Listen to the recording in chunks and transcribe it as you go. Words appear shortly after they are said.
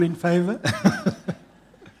In favor?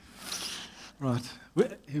 Right.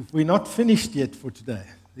 We're not finished yet for today.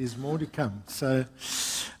 There's more to come. So,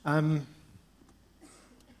 when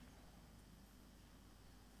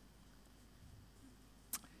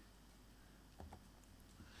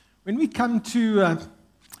we come to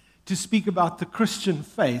speak about the Christian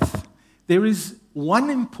faith, there is one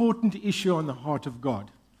important issue on the heart of God,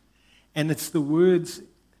 and it's the words,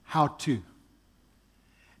 how to.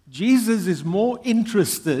 Jesus is more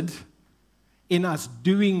interested in us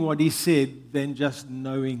doing what he said than just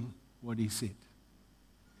knowing what he said.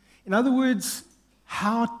 In other words,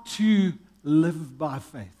 how to live by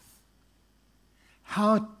faith,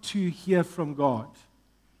 how to hear from God,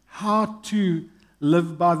 how to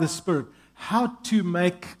live by the Spirit, how to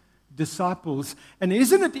make disciples. And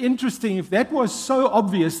isn't it interesting, if that was so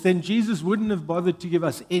obvious, then Jesus wouldn't have bothered to give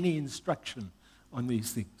us any instruction on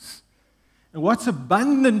these things. And what's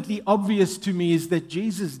abundantly obvious to me is that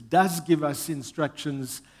Jesus does give us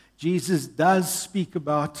instructions. Jesus does speak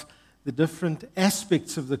about the different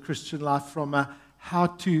aspects of the Christian life from a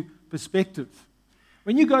how-to perspective.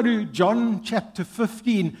 When you go to John chapter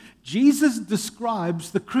 15, Jesus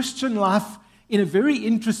describes the Christian life in a very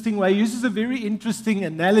interesting way. He uses a very interesting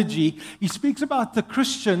analogy. He speaks about the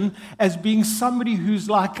Christian as being somebody who's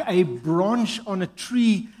like a branch on a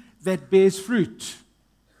tree that bears fruit,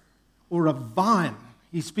 or a vine.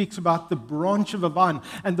 He speaks about the branch of a vine,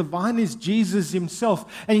 and the vine is Jesus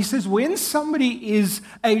himself. And he says when somebody is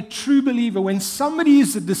a true believer, when somebody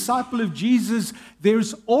is a disciple of Jesus,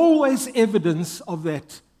 there's always evidence of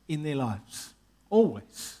that in their lives.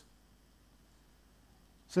 Always.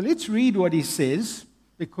 So let's read what he says,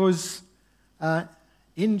 because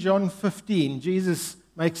in John 15, Jesus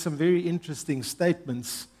makes some very interesting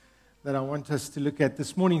statements that I want us to look at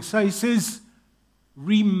this morning. So he says,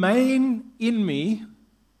 "Remain in me,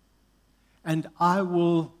 and I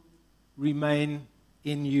will remain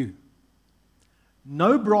in you.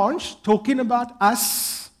 No branch," talking about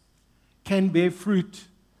us, "can bear fruit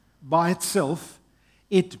by itself.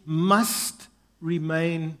 It must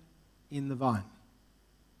remain in the vine.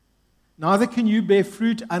 Neither can you bear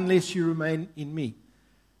fruit unless you remain in me."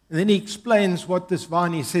 And then he explains what this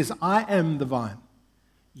vine, he says, "I am the vine.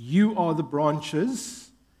 You are the branches.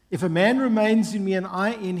 If a man remains in me and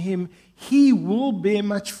I in him, he will bear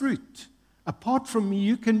much fruit. Apart from me,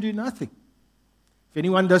 you can do nothing. If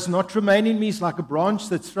anyone does not remain in me, he's like a branch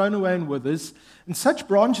that's thrown away and withers, and such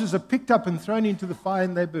branches are picked up and thrown into the fire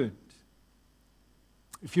and they're burnt.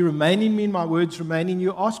 If you remain in me and my words remain in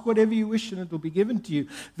you, ask whatever you wish and it will be given to you.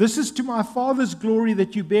 This is to my Father's glory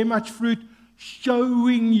that you bear much fruit,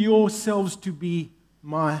 showing yourselves to be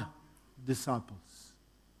my disciples."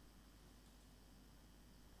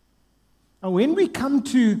 Now, when we come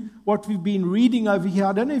to what we've been reading over here,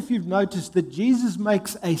 I don't know if you've noticed that Jesus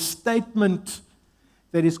makes a statement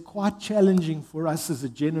that is quite challenging for us as a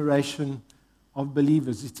generation of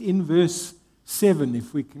believers. It's in verse 7,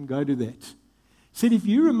 if we can go to that. He said, "If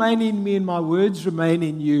you remain in me and my words remain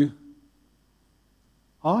in you,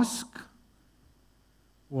 ask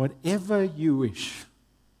whatever you wish,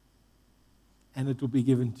 and it will be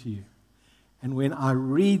given to you." And when I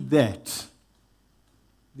read that,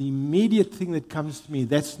 the immediate thing that comes to me,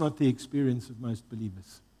 that's not the experience of most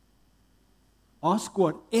believers. Ask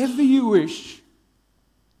whatever you wish,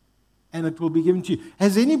 and it will be given to you.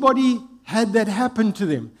 Has anybody had that happen to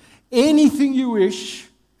them? Anything you wish,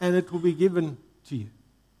 and it will be given to you.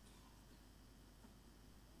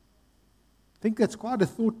 I think that's quite a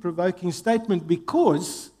thought-provoking statement,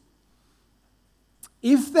 because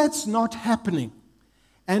if that's not happening,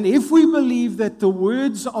 and if we believe that the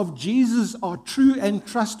words of Jesus are true and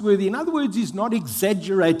trustworthy, in other words, he's not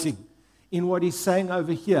exaggerating in what he's saying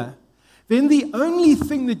over here, then the only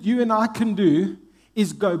thing that you and I can do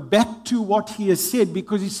is go back to what he has said,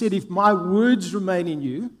 because he said, "If my words remain in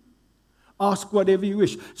you, ask whatever you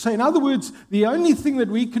wish." So in other words, the only thing that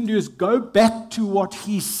we can do is go back to what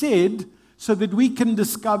he said so that we can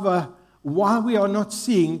discover why we are not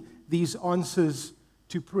seeing these answers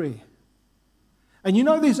to prayer. And you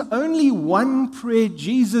know, there's only one prayer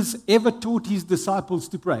Jesus ever taught his disciples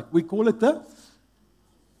to pray. We call it the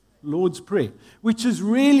Lord's Prayer, which is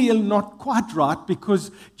really not quite right,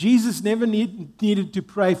 because Jesus never needed to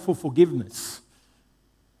pray for forgiveness.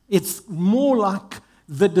 It's more like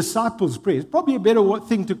the disciples' prayer. It's probably a better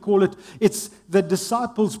thing to call it. It's the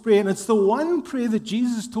disciples' prayer, and it's the one prayer that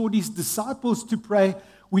Jesus taught his disciples to pray,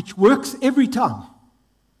 which works every time.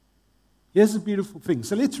 Here's the beautiful thing.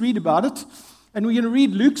 So let's read about it. And we're going to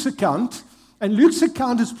read Luke's account. And Luke's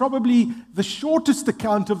account is probably the shortest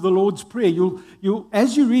account of the Lord's Prayer.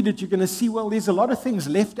 As you read it, you're going to see, well, there's a lot of things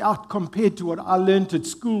left out compared to what I learned at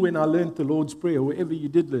school when I learned the Lord's Prayer, or wherever you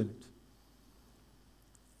did learn it.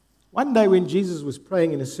 One day when Jesus was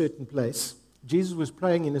praying in a certain place,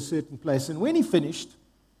 and when he finished,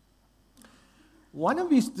 one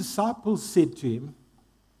of his disciples said to him,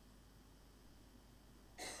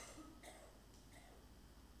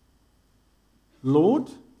 Lord,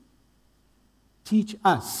 teach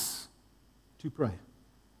us to pray,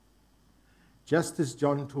 just as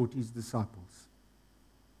John taught his disciples.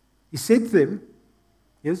 He said to them,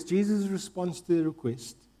 here's Jesus' response to the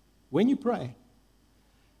request, when you pray,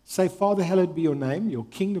 say, Father, hallowed be your name, your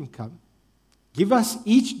kingdom come. Give us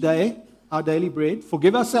each day our daily bread.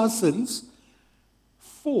 Forgive us our sins.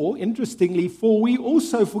 Interestingly, we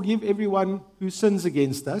also forgive everyone who sins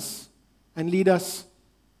against us, and lead us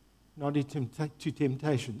not to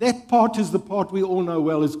temptation. That part is the part we all know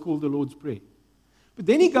well is called the Lord's Prayer. But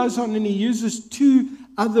then he goes on and he uses two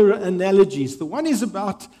other analogies. The one is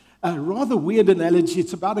about a rather weird analogy.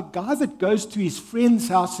 It's about a guy that goes to his friend's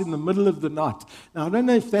house in the middle of the night. Now, I don't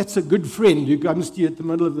know if that's a good friend who comes to you at the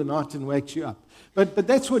middle of the night and wakes you up. But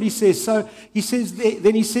that's what he says. So he says,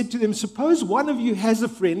 then he said to them, suppose one of you has a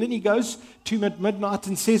friend, and he goes to him at midnight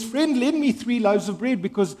and says, friend, lend me 3 loaves of bread,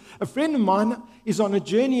 because a friend of mine is on a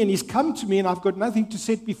journey and he's come to me and I've got nothing to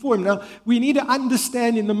set before him. Now, we need to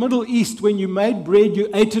understand in the Middle East, when you made bread, you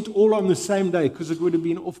ate it all on the same day because it would have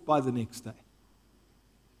been off by the next day.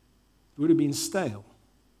 It would have been stale.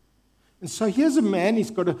 And so here's a man,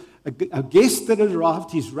 he's got a guest that had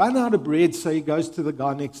arrived, he's run out of bread, so he goes to the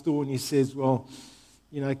guy next door and he says, well,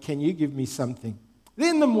 can you give me something?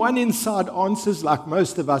 Then the one inside answers, like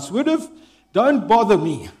most of us would have, don't bother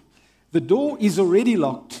me. The door is already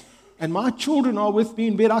locked, and my children are with me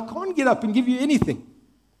in bed. I can't get up and give you anything.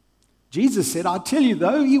 Jesus said, I tell you,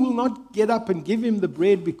 though, he will not get up and give him the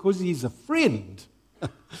bread because he's a friend.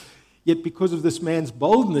 Yet because of this man's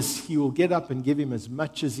boldness, he will get up and give him as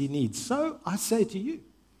much as he needs. So I say to you,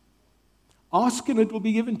 ask and it will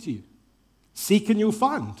be given to you. Seek and you'll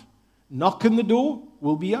find. Knock and the door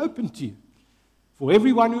will be open to you. For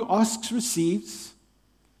everyone who asks receives.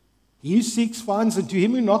 He who seeks finds, and to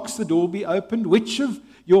him who knocks the door will be opened. Which of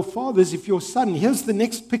your fathers, if your son, here's the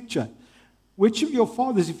next picture. Which of your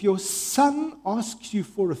fathers, if your son asks you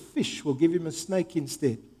for a fish, will give him a snake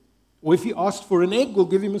instead? Or if he asks for an egg, will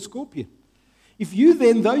give him a scorpion? If you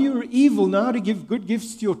then, though you are evil, know how to give good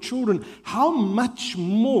gifts to your children, how much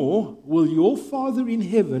more will your Father in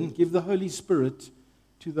heaven give the Holy Spirit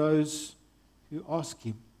to those who ask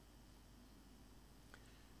him?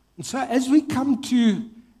 And so as we come to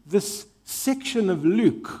this section of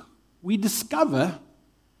Luke, we discover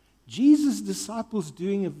Jesus' disciples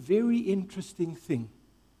doing a very interesting thing.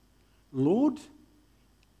 Lord,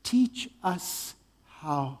 teach us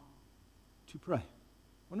how to pray.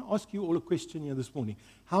 I want to ask you all a question here this morning.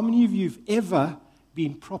 How many of you have ever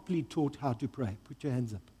been properly taught how to pray? Put your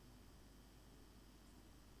hands up.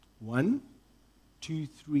 1, 2,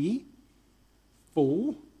 3,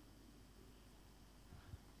 4.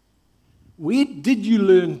 Where did you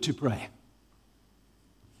learn to pray?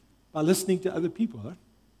 By listening to other people, huh?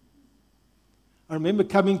 I remember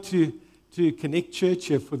coming to Connect Church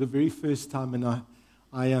here for the very first time, and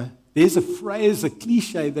there's a phrase, a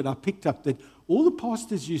cliche that I picked up that all the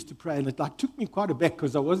pastors used to pray, and it took me quite aback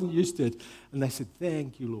because I wasn't used to it. And they said,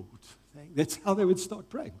 thank you, Lord. That's how they would start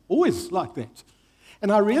praying, always like that.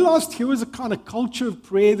 And I realized here was a kind of culture of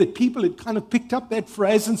prayer that people had kind of picked up that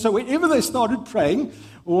phrase, and so whenever they started praying,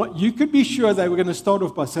 or you could be sure they were going to start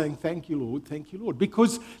off by saying, thank you, Lord,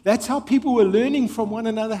 because that's how people were learning from one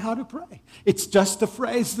another how to pray. It's just a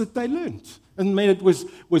phrase that they learned. And when it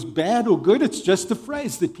was bad or good, it's just a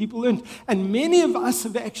phrase that people learned. And many of us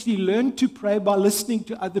have actually learned to pray by listening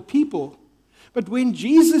to other people. But when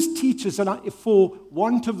Jesus teaches, and for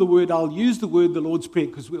want of the word, I'll use the word the Lord's Prayer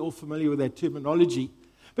because we're all familiar with that terminology.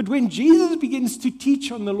 But when Jesus begins to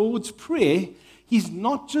teach on the Lord's Prayer, he's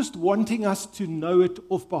not just wanting us to know it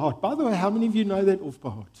off by heart. By the way, how many of you know that off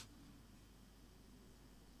by heart?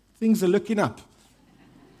 Things are looking up.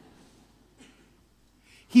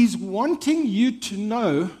 He's wanting you to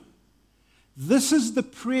know this is the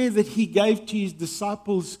prayer that he gave to his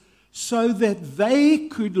disciples so that they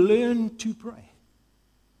could learn to pray.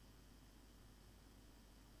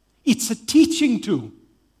 It's a teaching tool.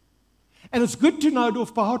 And it's good to know it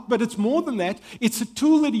off by heart, but it's more than that. It's a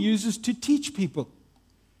tool that he uses to teach people.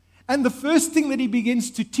 And the first thing that he begins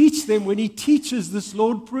to teach them when he teaches this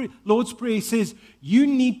Lord's Prayer, he says, you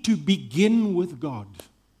need to begin with God.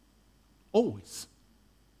 Always.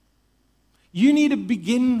 You need to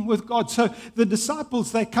begin with God. So the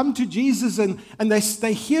disciples, they come to Jesus and they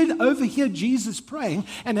overhear Jesus praying.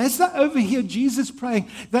 And as they overhear Jesus praying,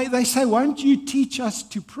 they say, won't you teach us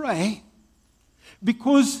to pray?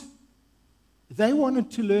 Because they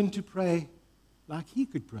wanted to learn to pray like he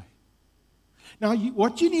could pray. Now,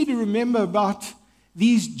 what you need to remember about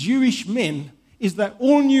these Jewish men is they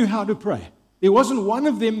all knew how to pray. There wasn't one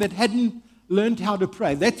of them that hadn't learned how to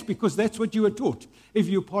pray. That's because that's what you were taught. If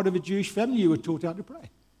you were part of a Jewish family, you were taught how to pray.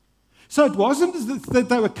 So it wasn't that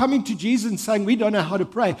they were coming to Jesus and saying, we don't know how to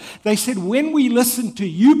pray. They said, when we listen to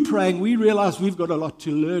you praying, we realize we've got a lot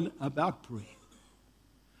to learn about prayer.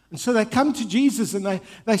 And so they come to Jesus and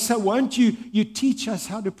they say, won't you teach us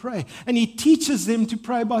how to pray? And he teaches them to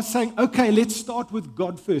pray by saying, okay, let's start with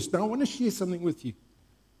God first. Now I want to share something with you.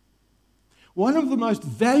 One of the most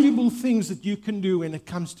valuable things that you can do when it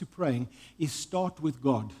comes to praying is start with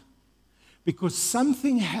God. Because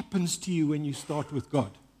something happens to you when you start with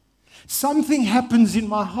God. Something happens in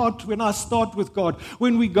my heart when I start with God.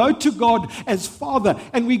 When we go to God as Father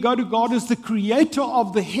and we go to God as the creator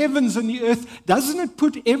of the heavens and the earth, doesn't it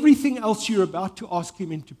put everything else you're about to ask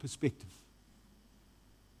him into perspective?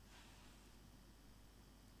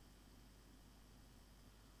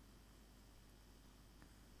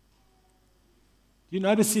 You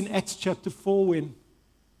notice in Acts chapter 4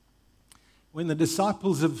 when the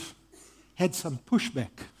disciples have had some pushback.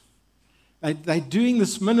 They're doing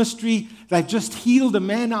this ministry. They've just healed a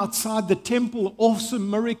man outside the temple. Awesome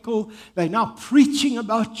miracle. They're now preaching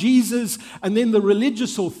about Jesus. And then the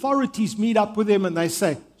religious authorities meet up with them and they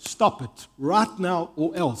say, stop it right now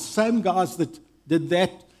or else. Same guys that did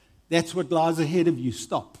that, that's what lies ahead of you.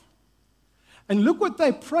 Stop. And look what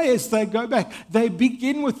they pray as they go back. They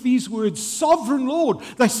begin with these words, Sovereign Lord.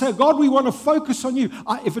 They say, God, we want to focus on you.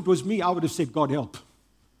 If it was me, I would have said, God, help.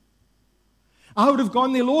 I would have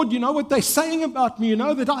gone there, Lord, you know what they're saying about me. You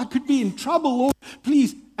know that I could be in trouble, Lord,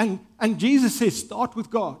 please. And Jesus says, start with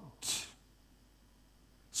God.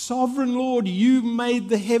 Sovereign Lord, you made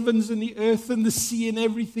the heavens and the earth and the sea and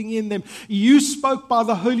everything in them. You spoke by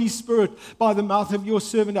the Holy Spirit, by the mouth of your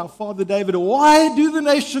servant, our father David. Why do the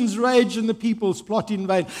nations rage and the peoples plot in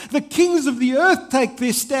vain? The kings of the earth take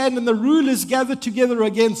their stand and the rulers gather together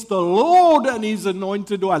against the Lord and his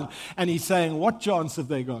anointed one. And he's saying, what chance have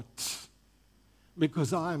they got?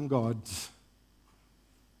 Because I am God.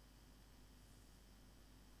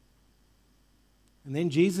 And then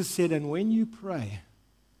Jesus said, and when you pray,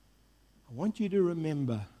 I want you to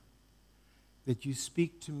remember that you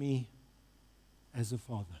speak to me as a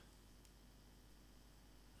father.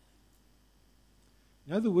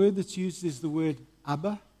 You know, the word that's used is the word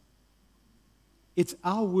Abba. It's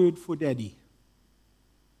our word for daddy.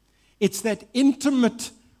 It's that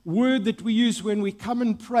intimate word that we use when we come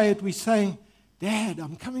and pray it. We're saying, Dad,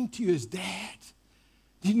 I'm coming to you as Dad.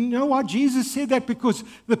 Do you know why Jesus said that? Because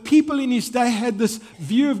the people in his day had this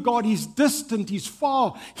view of God. He's distant, he's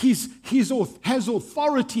far, he has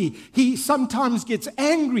authority. He sometimes gets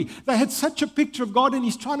angry. They had such a picture of God, and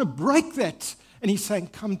he's trying to break that. And he's saying,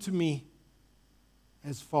 come to me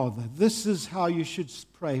as Father. This is how you should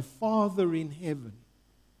pray. Father in heaven.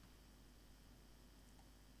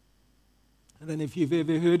 I don't know if you've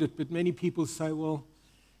ever heard it, but many people say, well,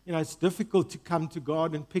 you know, it's difficult to come to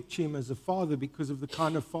God and picture him as a father because of the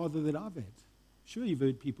kind of father that I've had. Sure, you've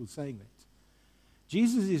heard people saying that.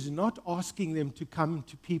 Jesus is not asking them to come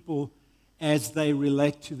to people as they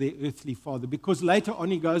relate to their earthly father, because later on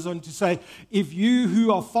he goes on to say, if you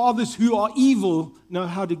who are fathers who are evil know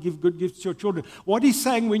how to give good gifts to your children. What he's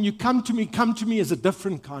saying, when you come to me as a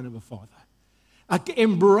different kind of a father.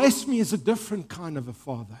 Embrace me as a different kind of a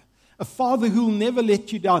father. A father who will never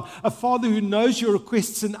let you down. A father who knows your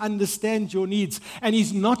requests and understands your needs. And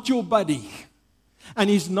he's not your buddy. And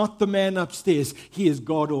he's not the man upstairs. He is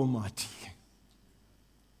God Almighty.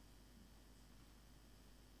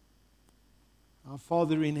 Our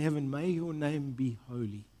Father in heaven, may your name be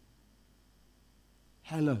holy.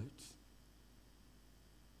 Hallowed.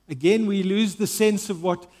 Again, we lose the sense of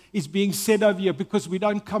what is being said over here because we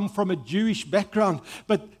don't come from a Jewish background.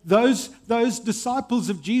 But those disciples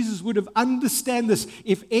of Jesus would have understood this.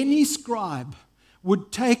 If any scribe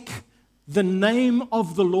would take the name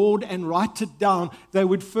of the Lord and write it down, they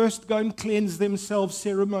would first go and cleanse themselves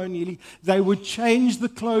ceremonially. They would change the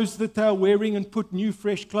clothes that they are wearing and put new,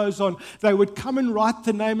 fresh clothes on. They would come and write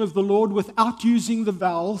the name of the Lord without using the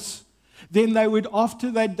vowels. Then they would,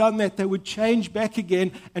 after they'd done that, they would change back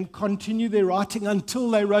again and continue their writing until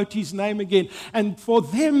they wrote his name again. And for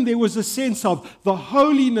them, there was a sense of the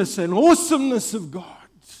holiness and awesomeness of God.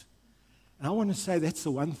 And I want to say that's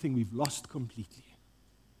the one thing we've lost completely.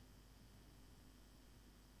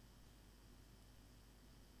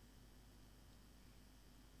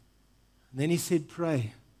 And then he said,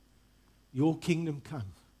 pray, your kingdom come,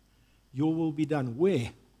 your will be done. Where?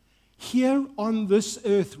 Here on this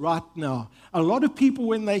earth right now. A lot of people,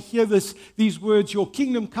 when they hear these words, your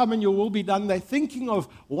kingdom come and your will be done, they're thinking of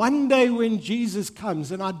one day when Jesus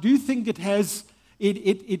comes. And I do think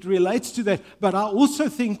it relates to that. But I also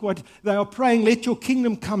think what they are praying, let your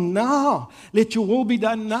kingdom come now. Let your will be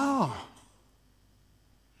done now.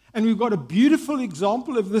 And we've got a beautiful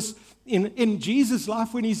example of this in Jesus'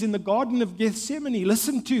 life when he's in the Garden of Gethsemane.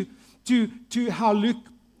 Listen to how Luke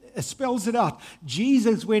spells it out.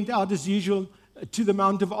 Jesus went out as usual to the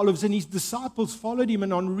Mount of Olives, and his disciples followed him.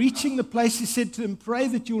 And on reaching the place, he said to them, pray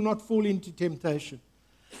that you will not fall into temptation.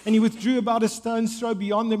 And he withdrew about a stone's throw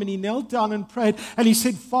beyond them, and he knelt down and prayed. And he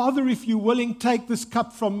said, Father, if you're willing, take this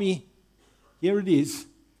cup from me. Here it is.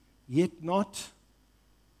 Yet not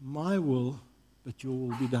my will, but your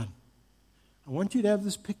will be done. I want you to have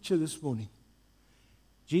this picture this morning.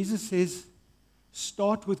 Jesus says,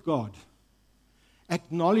 start with God.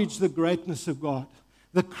 Acknowledge the greatness of God,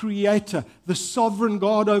 the Creator, the sovereign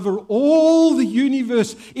God over all the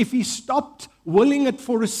universe. If he stopped willing it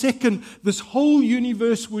for a second, this whole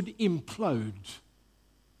universe would implode.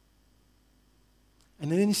 And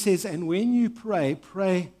then he says, and when you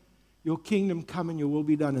pray, your kingdom come and your will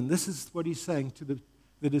be done. And this is what he's saying to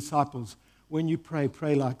the disciples. When you pray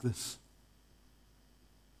like this.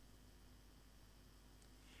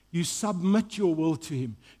 You submit your will to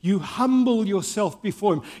him. You humble yourself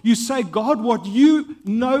before him. You say, God, what you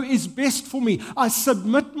know is best for me. I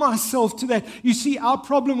submit myself to that. You see, our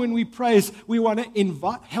problem when we pray is we want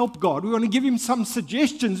to help God. We want to give him some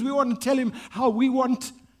suggestions. We want to tell him how we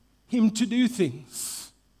want him to do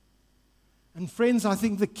things. And friends, I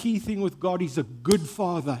think the key thing with God, he's a good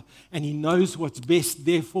father and he knows what's best.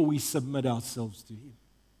 Therefore, we submit ourselves to him.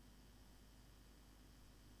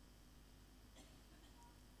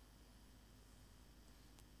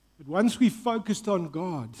 But once we've focused on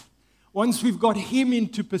God, once we've got him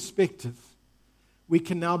into perspective, we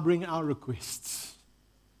can now bring our requests.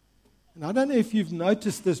 And I don't know if you've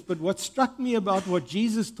noticed this, but what struck me about what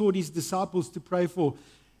Jesus taught his disciples to pray for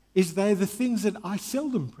is they're the things that I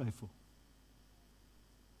seldom pray for.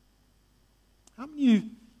 How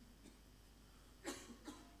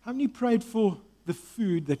many prayed for the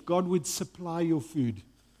food, that God would supply your food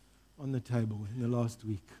on the table in the last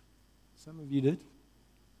week? Some of you did.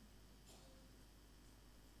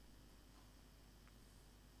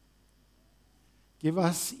 Give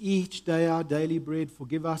us each day our daily bread.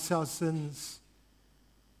 Forgive us our sins.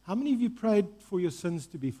 How many of you prayed for your sins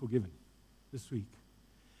to be forgiven this week?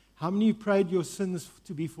 How many of you prayed your sins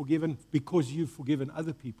to be forgiven because you've forgiven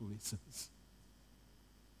other people their sins?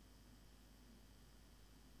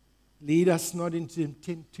 Lead us not into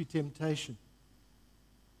temptation.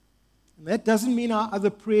 And that doesn't mean our other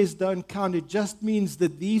prayers don't count. It just means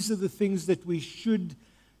that these are the things that we should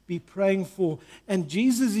be praying for. And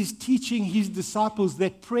Jesus is teaching his disciples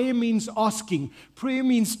that prayer means asking. Prayer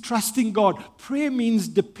means trusting God. Prayer means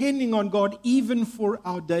depending on God even for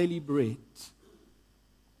our daily bread.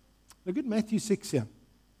 Look at Matthew 6 here.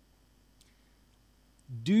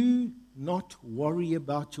 Do not worry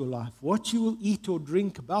about your life, what you will eat or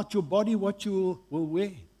drink, about your body, what you will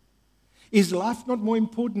wear. Is life not more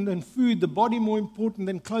important than food, the body more important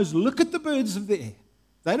than clothes? Look at the birds of the air.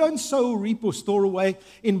 They don't sow, reap, or store away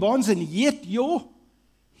in barns, and yet your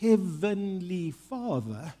heavenly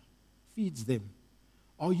Father feeds them.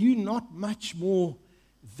 Are you not much more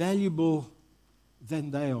valuable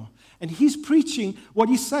than they are? And he's preaching, what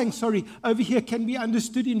he's saying, over here can be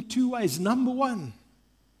understood in two ways. Number one,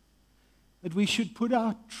 that we should put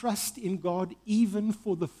our trust in God even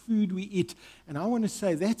for the food we eat. And I want to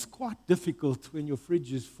say that's quite difficult when your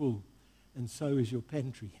fridge is full and so is your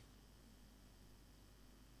pantry.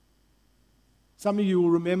 Some of you will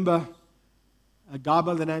remember a guy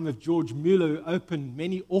by the name of George Mueller who opened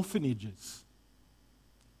many orphanages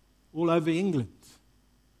all over England.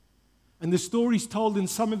 And the story's told, and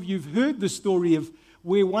some of you have heard the story of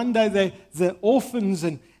where one day the orphans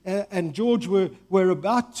and George were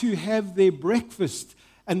about to have their breakfast,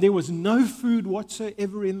 and there was no food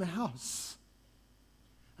whatsoever in the house.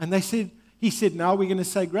 And he said, now we're going to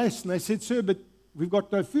say grace. And they said, sir, but we've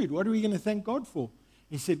got no food. What are we going to thank God for?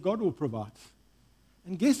 He said, God will provide.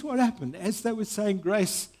 And guess what happened? As they were saying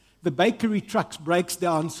grace, the bakery trucks breaks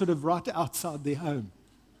down sort of right outside their home.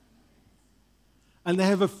 And they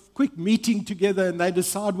have a quick meeting together and they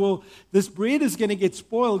decide, well, this bread is going to get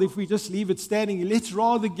spoiled if we just leave it standing. Let's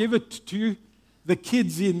rather give it to the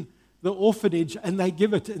kids in the orphanage, and they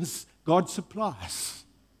give it, and God supplies.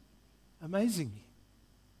 Amazingly.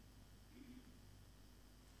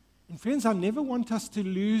 And friends, I never want us to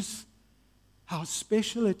lose how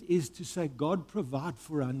special it is to say, God, provide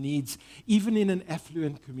for our needs, even in an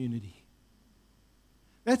affluent community.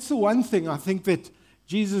 That's the one thing I think that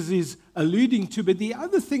Jesus is alluding to. But the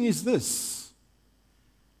other thing is this: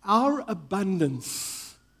 our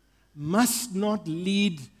abundance must not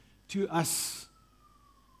lead to us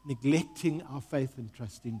neglecting our faith and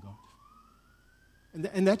trust in God.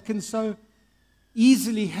 And that can so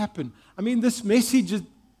easily happen. I mean, this message,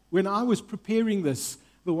 when I was preparing this,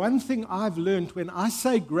 the one thing I've learned when I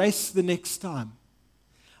say grace the next time,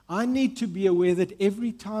 I need to be aware that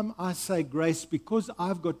every time I say grace, because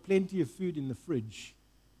I've got plenty of food in the fridge,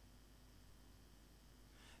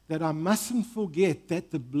 that I mustn't forget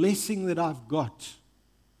that the blessing that I've got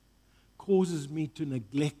causes me to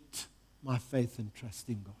neglect my faith and trust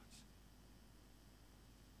in God.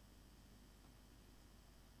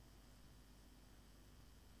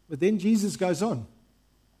 But then Jesus goes on.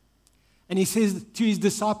 And he says to his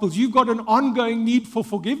disciples, you've got an ongoing need for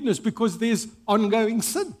forgiveness because there's ongoing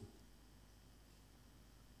sin.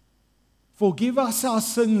 Forgive us our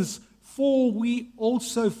sins, for we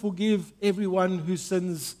also forgive everyone who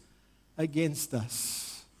sins against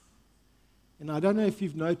us. And I don't know if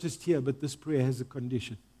you've noticed here, but this prayer has a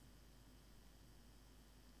condition.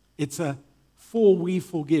 It's a for we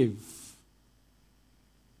forgive.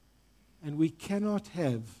 And we cannot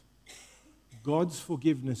have God's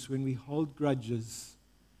forgiveness when we hold grudges,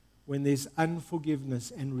 when there's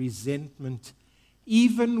unforgiveness and resentment,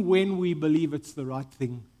 even when we believe it's the right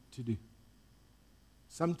thing to do.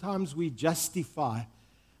 Sometimes we justify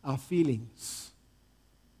our feelings.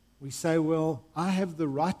 We say, well, I have the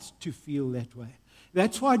right to feel that way.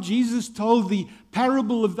 That's why Jesus told the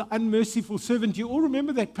parable of the unmerciful servant. You all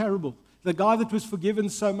remember that parable? The guy that was forgiven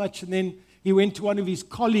so much, and then he went to one of his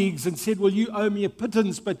colleagues and said, well, you owe me a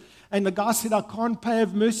pittance. And the guy said, I can't pay,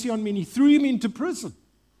 have mercy on me. And he threw him into prison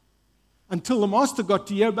until the master got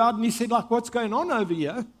to hear about it. And he said, like, what's going on over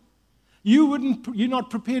here? You're not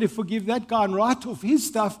prepared to forgive that guy and write off his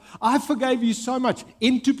stuff. I forgave you so much.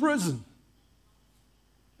 Into prison.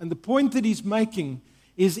 And the point that he's making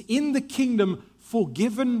is, in the kingdom,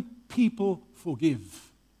 forgiven people forgive.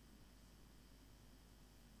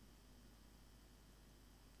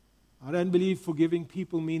 I don't believe forgiving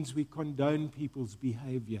people means we condone people's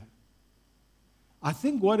behavior. I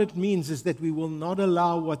think what it means is that we will not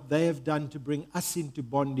allow what they have done to bring us into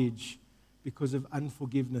bondage because of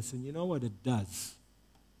unforgiveness. And you know what it does?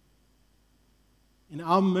 In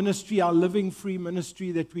our ministry, our living free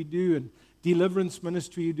ministry that we do, and deliverance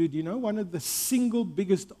ministry you do you know one of the single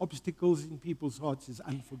biggest obstacles in people's hearts is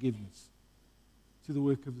unforgiveness to the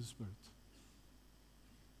work of the Spirit?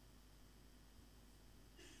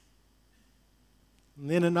 And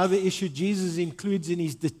then another issue Jesus includes in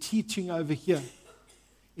his teaching over here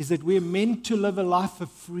is that we're meant to live a life of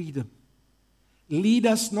freedom. Lead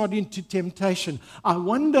us not into temptation. I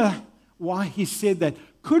wonder why he said that.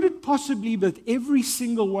 Could it possibly be that every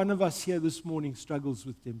single one of us here this morning struggles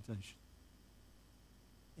with temptation?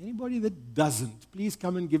 Anybody that doesn't, please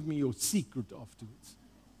come and give me your secret afterwards.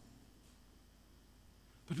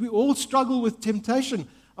 But we all struggle with temptation.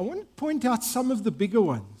 I want to point out some of the bigger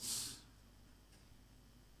ones.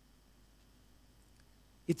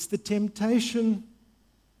 It's the temptation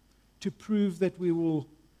to prove that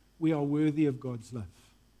we are worthy of God's love.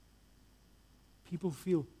 People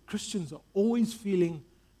feel, Christians are always feeling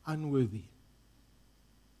unworthy.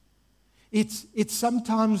 It's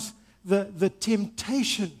sometimes the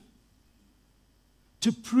temptation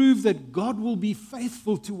to prove that God will be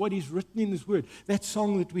faithful to what He's written in His Word. That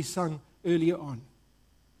song that we sung earlier on.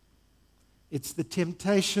 It's the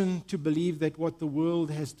temptation to believe that what the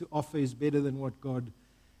world has to offer is better than what God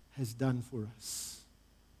has done for us.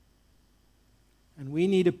 And we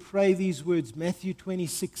need to pray these words. Matthew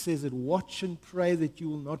 26 says it, watch and pray that you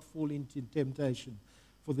will not fall into temptation,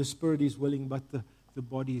 for the spirit is willing, but the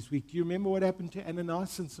body is weak. Do you remember what happened to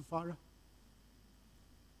Ananias and Sapphira?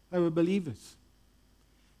 They were believers.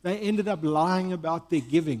 They ended up lying about their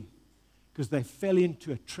giving because they fell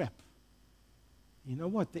into a trap. You know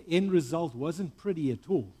what? The end result wasn't pretty at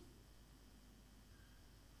all.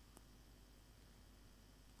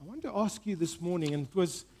 I want to ask you this morning, and it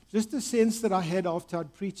was just a sense that I had after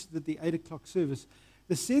I'd preached at the 8 o'clock service.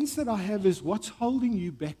 The sense that I have is, what's holding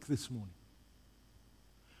you back this morning?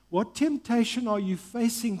 What temptation are you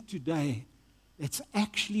facing today that's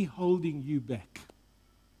actually holding you back?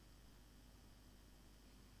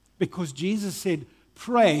 Because Jesus said,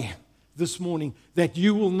 pray this morning that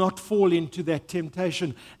you will not fall into that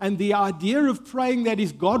temptation. And the idea of praying that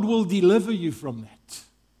is God will deliver you from that.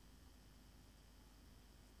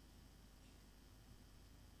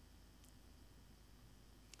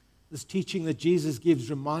 This teaching that Jesus gives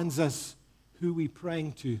reminds us who we're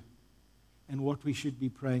praying to and what we should be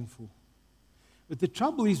praying for. But the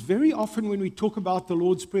trouble is, very often when we talk about the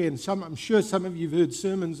Lord's Prayer, and I'm sure some of you have heard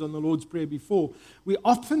sermons on the Lord's Prayer before, we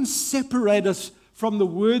often separate us from the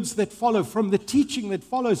words that follow, from the teaching that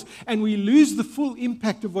follows, and we lose the full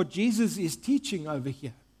impact of what Jesus is teaching over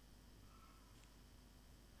here.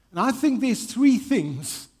 And I think there's three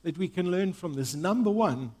things that we can learn from this. Number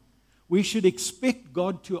one, we should expect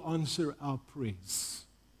God to answer our prayers.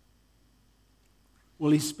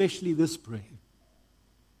 Well, especially this prayer.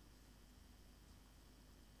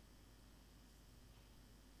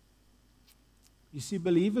 You see,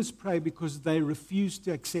 believers pray because they refuse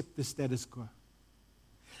to accept the status quo.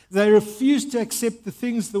 They refuse to accept the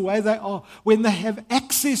things the way they are when they have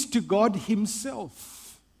access to God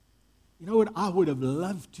Himself. You know what I would have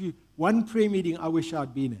loved to? One prayer meeting I wish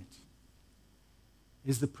I'd been at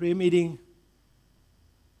is the prayer meeting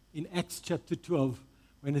in Acts chapter 12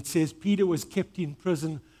 when it says Peter was kept in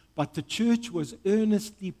prison, but the church was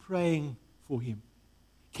earnestly praying for him.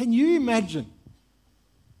 Can you imagine?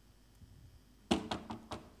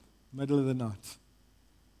 Middle of the night.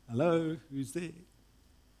 Hello, who's there?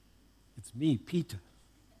 It's me, Peter.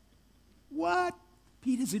 What?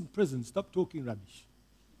 Peter's in prison. Stop talking rubbish.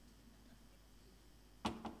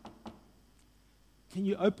 Can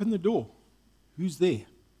you open the door? Who's there?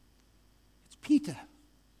 It's Peter.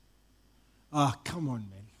 Ah, come on,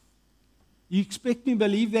 man. You expect me to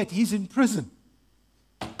believe that he's in prison?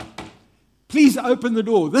 Please open the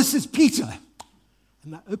door. This is Peter.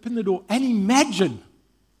 And they open the door. And imagine,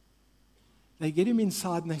 they get him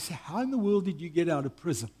inside and they say, how in the world did you get out of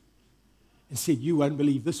prison? And said, you won't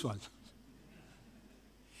believe this one.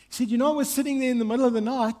 He said, you know, I was sitting there in the middle of the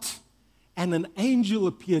night and an angel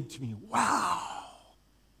appeared to me. Wow.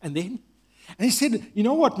 And then, and he said, you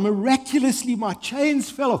know what? Miraculously, my chains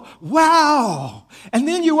fell off. Wow. And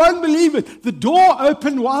then you won't believe it. The door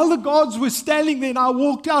opened while the guards were standing there and I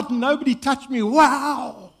walked out and nobody touched me.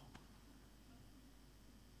 Wow.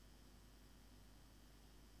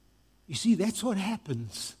 You see, that's what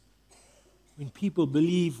happens when people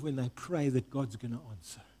believe when they pray that God's going to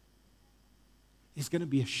answer. There's going to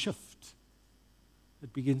be a shift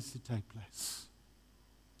that begins to take place.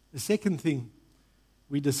 The second thing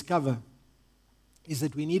we discover is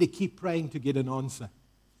that we need to keep praying to get an answer.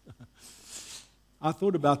 I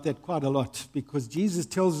thought about that quite a lot because Jesus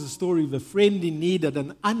tells the story of a friend in need at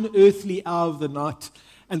an unearthly hour of the night.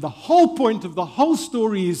 And the whole point of the whole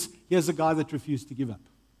story is here's a guy that refused to give up.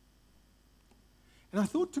 And I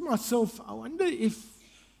thought to myself, I wonder if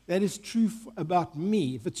that is true about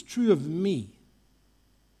me, if it's true of me.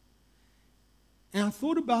 And I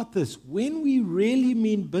thought about this. When we really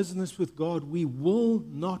mean business with God, we will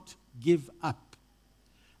not give up.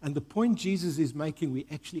 And the point Jesus is making, we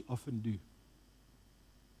actually often do.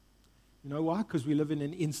 You know why? Because we live in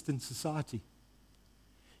an instant society.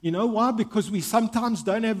 You know why? Because we sometimes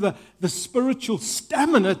don't have the spiritual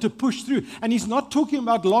stamina to push through. And he's not talking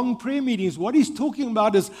about long prayer meetings. What he's talking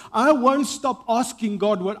about is, I won't stop asking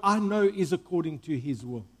God what I know is according to His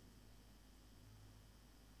will.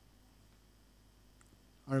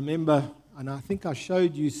 I remember, and I think I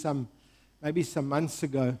showed you maybe some months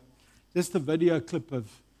ago, just a video clip of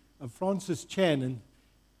Francis Chan. And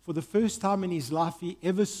for the first time in his life, he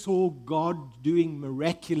ever saw God doing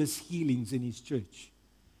miraculous healings in his church.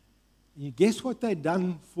 And you guess what they'd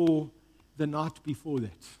done for the night before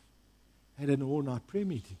that? Had an all-night prayer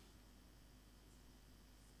meeting.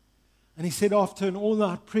 And he said, after an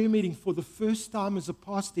all-night prayer meeting, for the first time as a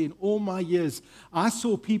pastor in all my years, I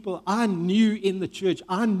saw people I knew in the church.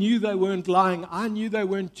 I knew they weren't lying. I knew they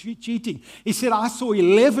weren't cheating. He said, I saw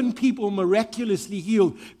 11 people miraculously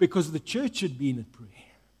healed because the church had been at prayer.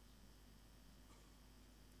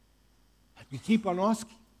 And we keep on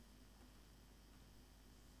asking.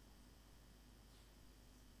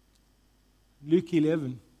 Luke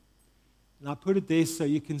 11. And I put it there so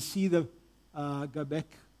you can see the, go back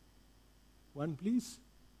one, please.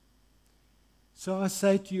 So I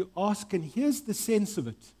say to you, ask, and here's the sense of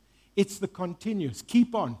it. It's the continuous.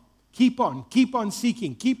 Keep on, keep on, keep on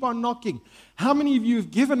seeking, keep on knocking. How many of you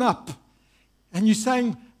have given up? And you're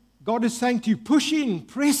saying, God is saying to you, push in,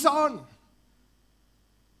 press on.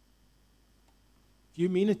 If you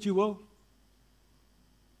mean it, you will.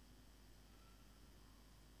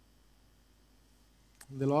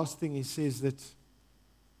 And the last thing he says that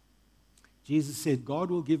Jesus said, God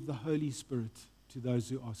will give the Holy Spirit to those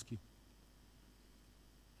who ask Him.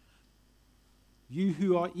 You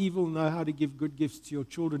who are evil know how to give good gifts to your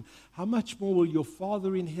children. How much more will your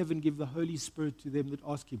Father in heaven give the Holy Spirit to them that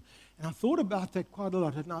ask him? And I thought about that quite a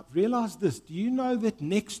lot, and I realized this. Do you know that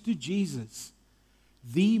next to Jesus,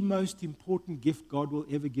 the most important gift God will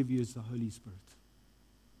ever give you is the Holy Spirit?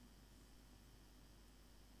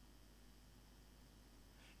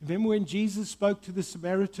 Remember when Jesus spoke to the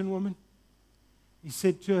Samaritan woman? He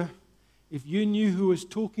said to her, if you knew who was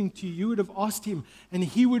talking to you, you would have asked him, and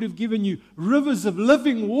he would have given you rivers of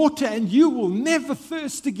living water, and you will never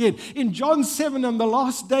thirst again. In John 7, on the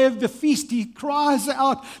last day of the feast, he cries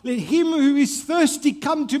out, let him who is thirsty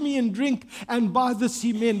come to me and drink. And by this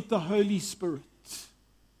he meant the Holy Spirit.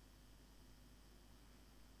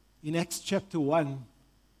 In Acts chapter 1,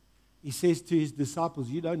 he says to his disciples,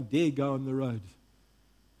 you don't dare go on the road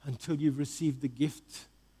until you've received the gift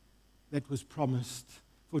that was promised.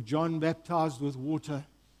 For John baptized with water,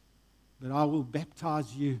 but I will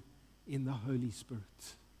baptize you in the Holy Spirit.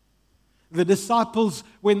 The disciples,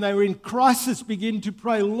 when they were in crisis, began to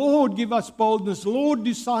pray, Lord, give us boldness. Lord,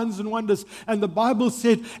 do signs and wonders. And the Bible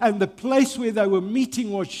said, and the place where they were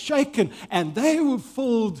meeting was shaken, and they were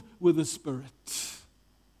filled with the Spirit.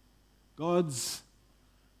 God's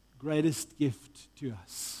greatest gift to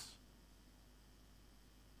us.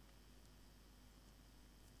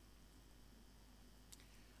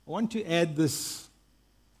 I want to add this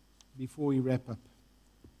before we wrap up.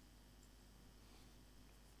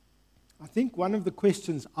 I think one of the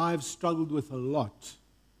questions I've struggled with a lot,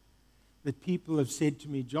 that people have said to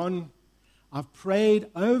me, John, I've prayed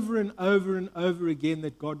over and over and over again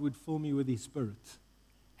that God would fill me with His Spirit,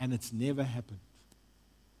 and it's never happened.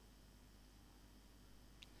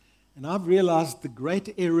 And I've realized the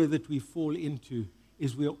great error that we fall into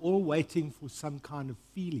is we're all waiting for some kind of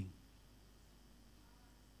feeling.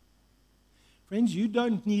 Friends, you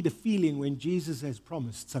don't need a feeling when Jesus has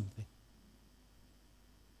promised something.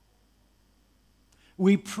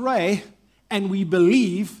 We pray and we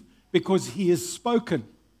believe because He has spoken.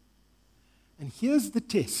 And here's the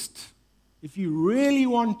test. If you really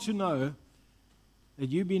want to know that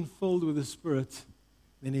you've been filled with the Spirit,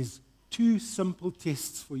 then there's two simple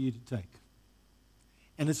tests for you to take.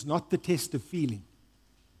 And it's not the test of feeling.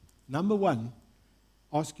 Number one,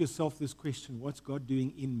 ask yourself this question: what's God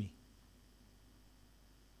doing in me?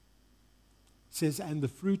 It says, and the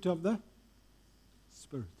fruit of the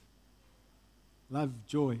Spirit. Love,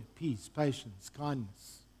 joy, peace, patience,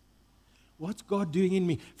 kindness. What's God doing in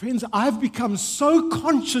me? Friends, I've become so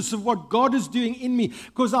conscious of what God is doing in me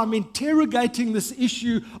because I'm interrogating this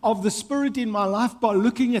issue of the Spirit in my life by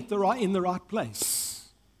looking at in the right place.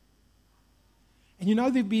 And you know,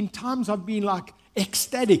 there have been times I've been like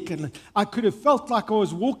ecstatic and I could have felt like I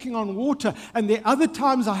was walking on water. And there are other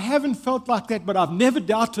times I haven't felt like that, but I've never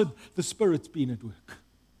doubted the Spirit's been at work.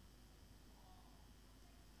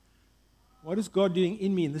 What is God doing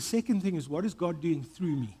in me? And the second thing is, what is God doing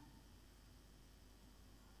through me?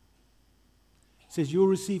 It says you'll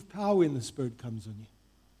receive power when the Spirit comes on you.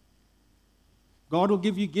 God will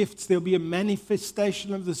give you gifts. There'll be a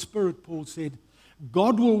manifestation of the Spirit, Paul said.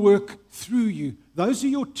 God will work through you. Those are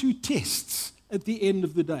your two tests at the end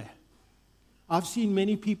of the day. I've seen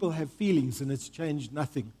many people have feelings and it's changed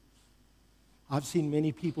nothing. I've seen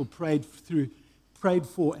many people prayed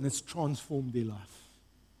for and it's transformed their life.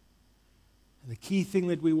 And the key thing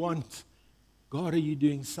that we want, God, are you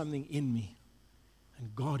doing something in me?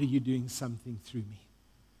 And God, are you doing something through me?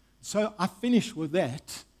 So I finish with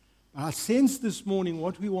that. But I sense this morning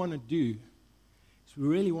what we want to do is we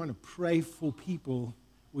really want to pray for people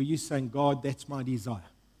where you're saying, God, that's my desire.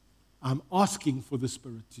 I'm asking for the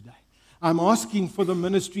Spirit today. I'm asking for the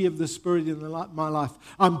ministry of the Spirit in my life.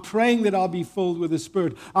 I'm praying that I'll be filled with the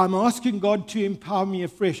Spirit. I'm asking God to empower me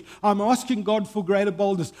afresh. I'm asking God for greater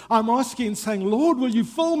boldness. I'm asking and saying, Lord, will you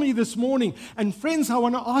fill me this morning? And friends, I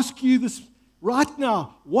want to ask you this right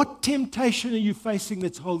now. What temptation are you facing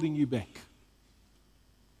that's holding you back?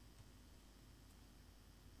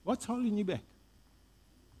 What's holding you back?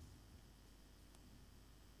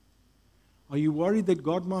 Are you worried that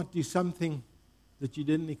God might do something that you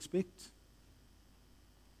didn't expect?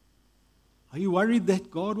 Are you worried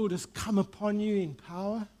that God will just come upon you in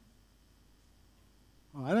power?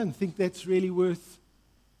 Well, I don't think that's really worth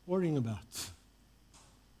worrying about.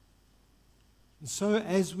 And so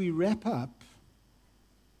as we wrap up,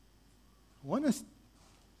 I want us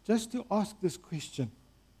just to ask this question.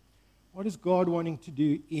 What is God wanting to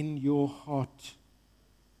do in your heart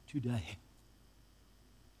today?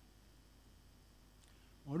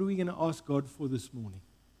 What are we going to ask God for this morning?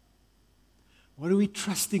 What are we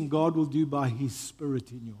trusting God will do by His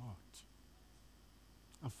Spirit in your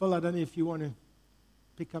heart? Phil, I don't know if you want to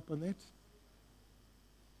pick up on that.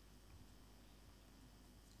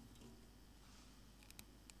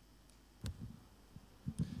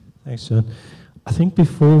 Thanks, John. I think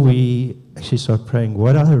before we actually start praying,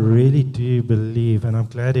 what I really do believe, and I'm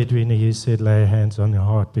glad, Edwina, you said lay hands on your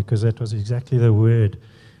heart, because that was exactly the word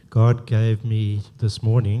God gave me this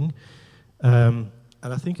morning. And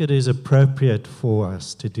I think it is appropriate for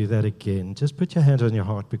us to do that again. Just put your hand on your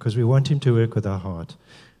heart, because we want Him to work with our heart.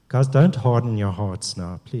 Guys, don't harden your hearts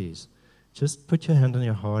now, please. Just put your hand on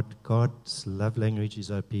your heart. God's love language is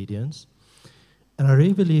obedience. And I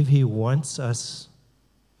really believe He wants us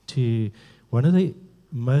to... One of the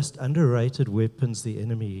most underrated weapons the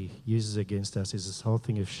enemy uses against us is this whole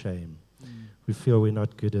thing of shame. We feel we're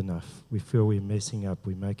not good enough. We feel we're messing up.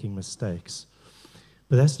 We're making mistakes.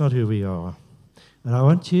 But that's not who we are. And I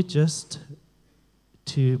want you just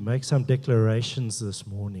to make some declarations this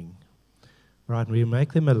morning. Right, and we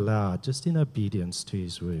make them aloud, just in obedience to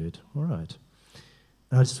His word. All right.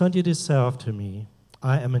 And I just want you to say after me,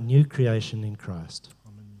 I am a new creation in Christ.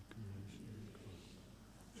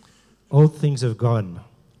 Old things have gone,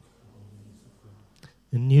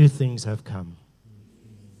 and new things have come.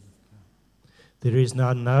 There is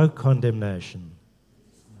now no condemnation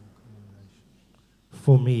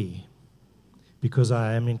for me, because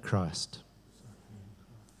I am in Christ.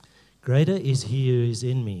 Greater is He who is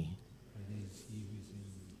in me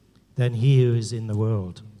than he who is in the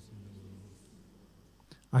world.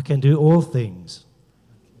 I can do all things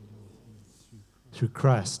through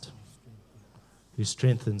Christ, who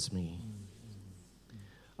strengthens me.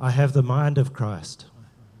 I have the mind of Christ.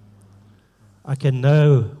 I can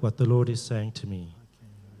know what the Lord is saying to me.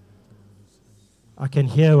 I can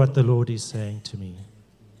hear what the Lord is saying to me.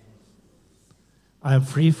 I am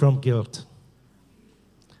free from guilt.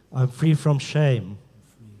 I am free from shame.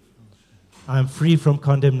 I am free from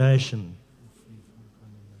condemnation.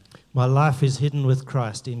 My life is hidden with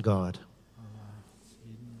Christ in God.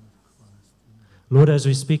 Lord, as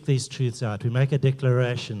we speak these truths out, we make a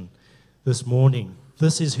declaration this morning.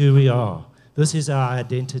 This is who we are. This is our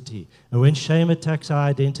identity. And when shame attacks our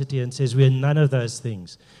identity and says we are none of those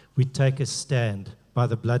things, we take a stand by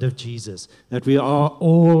the blood of Jesus, that we are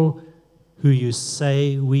all who you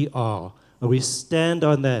say we are. And we stand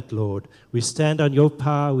on that, Lord. We stand on your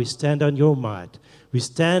power. We stand on your might. We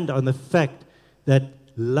stand on the fact that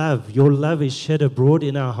love, your love is shed abroad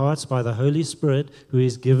in our hearts by the Holy Spirit who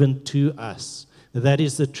is given to us. That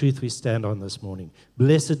is the truth we stand on this morning.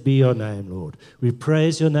 Blessed be your name, Lord. We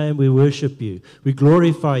praise your name. We worship you. We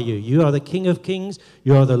glorify you. You are the King of kings.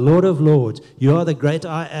 You are the Lord of lords. You are the great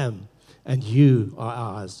I am. And you are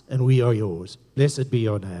ours, and we are yours. Blessed be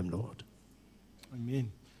your name, Lord.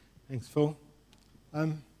 Amen. Thanks, Phil.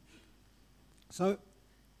 We're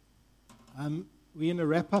going to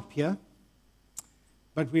wrap up here,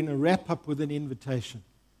 but we're going to wrap up with an invitation.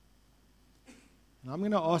 And I'm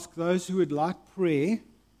going to ask those who would like prayer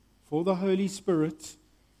for the Holy Spirit,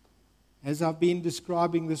 as I've been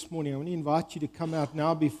describing this morning. I want to invite you to come out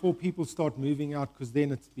now before people start moving out, because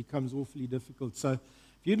then it becomes awfully difficult. So if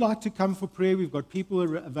you'd like to come for prayer, we've got people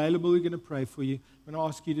available who are going to pray for you. I'm going to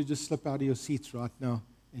ask you to just slip out of your seats right now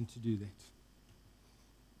and to do that.